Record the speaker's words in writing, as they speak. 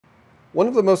One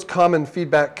of the most common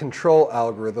feedback control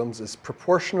algorithms is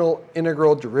proportional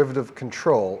integral derivative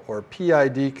control, or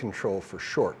PID control for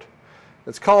short.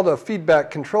 It's called a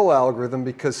feedback control algorithm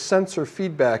because sensor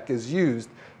feedback is used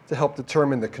to help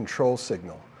determine the control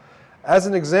signal. As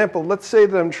an example, let's say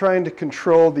that I'm trying to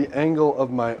control the angle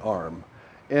of my arm,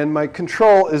 and my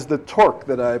control is the torque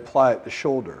that I apply at the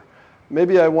shoulder.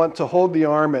 Maybe I want to hold the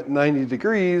arm at 90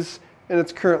 degrees, and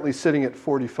it's currently sitting at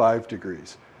 45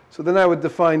 degrees. So then I would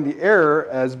define the error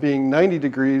as being 90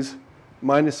 degrees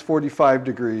minus 45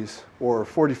 degrees, or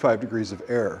 45 degrees of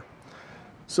error.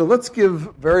 So let's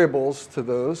give variables to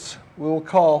those. We'll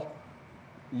call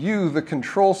U the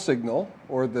control signal,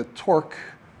 or the torque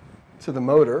to the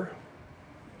motor.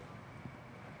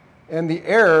 And the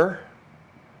error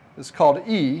is called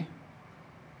E,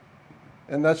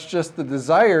 and that's just the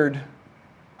desired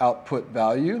output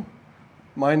value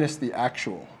minus the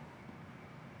actual.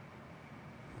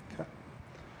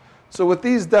 So with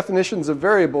these definitions of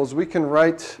variables, we can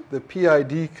write the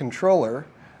PID controller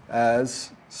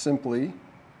as simply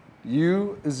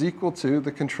U is equal to,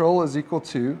 the control is equal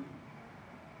to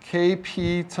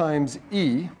Kp times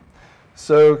E.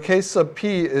 So K sub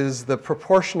P is the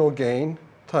proportional gain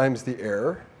times the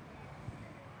error,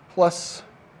 plus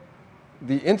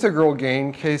the integral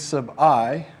gain K sub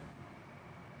I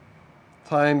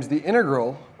times the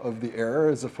integral of the error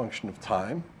as a function of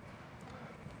time,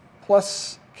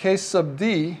 plus K sub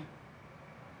D,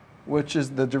 which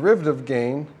is the derivative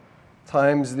gain,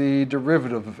 times the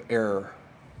derivative of error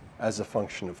as a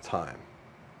function of time.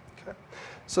 Okay.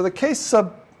 So the K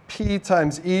sub P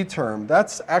times E term,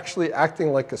 that's actually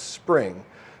acting like a spring.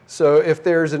 So if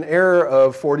there's an error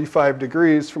of 45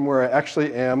 degrees from where I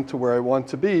actually am to where I want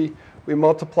to be, we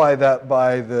multiply that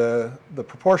by the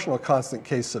proportional constant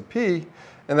K sub P,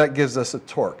 and that gives us a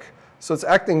torque. So it's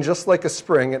acting just like a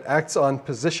spring. It acts on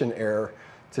position error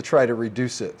to try to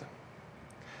reduce it.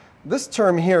 This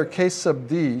term here, K sub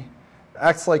D,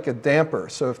 acts like a damper.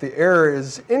 So if the error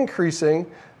is increasing,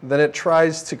 then it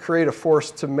tries to create a force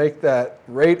to make that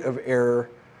rate of error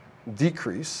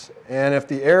decrease. And if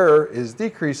the error is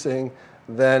decreasing,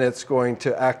 then it's going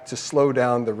to act to slow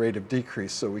down the rate of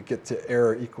decrease, so we get to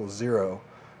error equals 0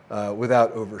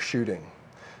 without overshooting.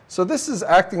 So this is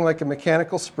acting like a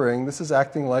mechanical spring. This is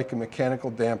acting like a mechanical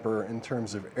damper in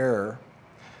terms of error.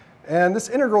 And this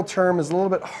integral term is a little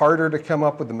bit harder to come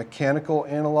up with a mechanical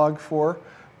analog for,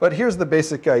 but here's the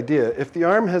basic idea. If the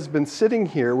arm has been sitting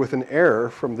here with an error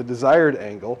from the desired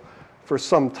angle for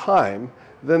some time,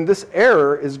 then this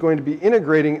error is going to be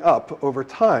integrating up over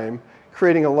time,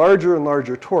 creating a larger and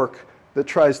larger torque that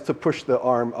tries to push the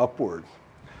arm upward.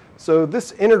 So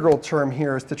this integral term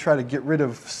here is to try to get rid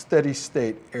of steady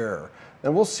state error.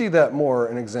 And we'll see that more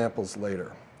in examples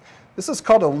later. This is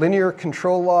called a linear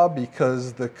control law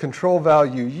because the control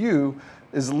value U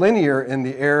is linear in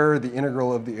the error, the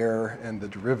integral of the error, and the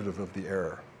derivative of the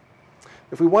error.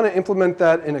 If we want to implement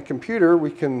that in a computer, we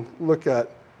can look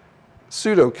at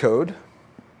pseudocode.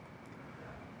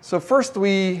 So first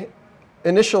we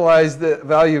initialize the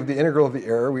value of the integral of the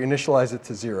error. We initialize it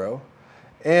to 0.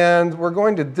 And we're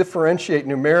going to differentiate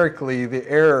numerically the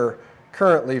error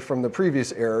currently from the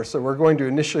previous error. So we're going to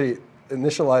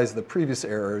initialize the previous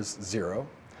error as 0.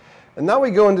 And now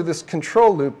we go into this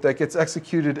control loop that gets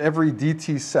executed every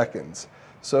dt seconds.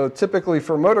 So typically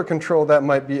for motor control, that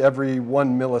might be every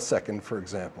 1 millisecond, for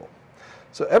example.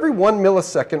 So every 1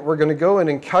 millisecond, we're going to go in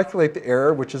and calculate the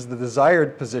error, which is the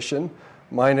desired position,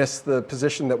 minus the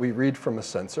position that we read from a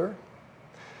sensor.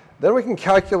 Then we can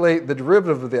calculate the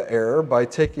derivative of the error by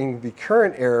taking the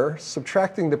current error,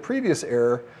 subtracting the previous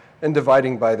error, and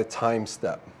dividing by the time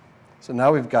step. So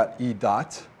now we've got E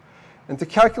dot. And to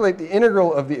calculate the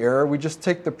integral of the error, we just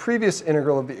take the previous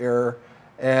integral of the error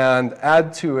and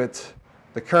add to it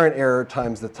the current error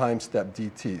times the time step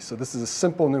dt. So this is a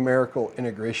simple numerical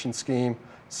integration scheme,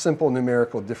 simple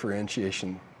numerical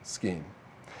differentiation scheme.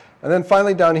 And then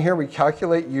finally down here, we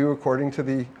calculate U according to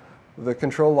the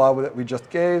control law that we just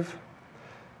gave.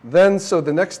 Then, so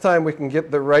the next time we can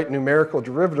get the right numerical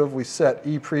derivative, we set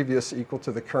E previous equal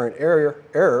to the current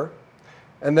error.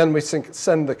 And then we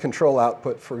send the control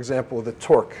output, for example, the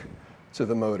torque to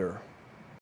the motor.